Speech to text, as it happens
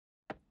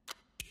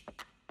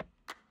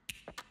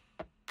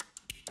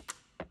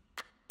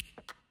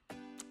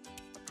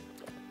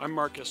I'm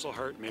Mark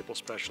Isselhardt, Maple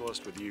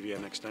Specialist with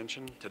UVM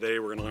Extension. Today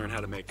we're going to learn how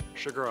to make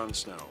sugar on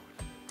snow.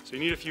 So you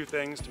need a few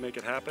things to make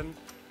it happen.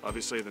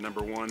 Obviously the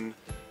number one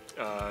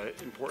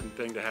important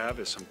thing to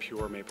have is some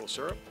pure maple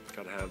syrup.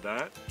 Got to have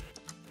that.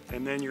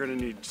 And then you're going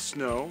to need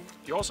snow.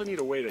 You also need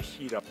a way to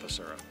heat up the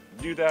syrup.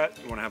 To do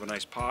that, you want to have a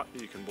nice pot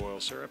that you can boil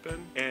syrup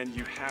in, and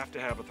you have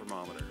to have a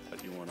thermometer.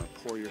 You want to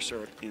pour your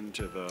syrup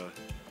into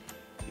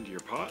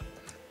your pot,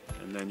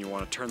 and then you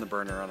want to turn the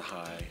burner on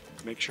high.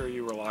 Make sure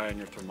you rely on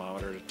your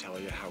thermometer to tell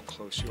you how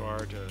close you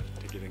are to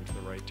getting to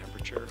the right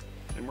temperature.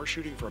 And we're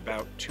shooting for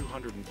about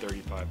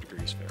 235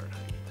 degrees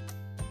Fahrenheit.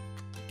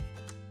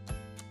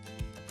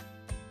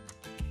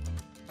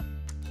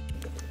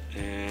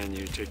 And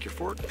you take your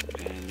fork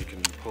and you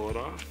can pull it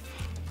off.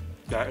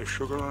 That is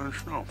sugar on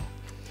snow.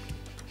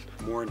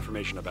 For more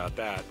information about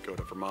that, go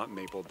to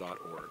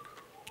vermontmaple.org.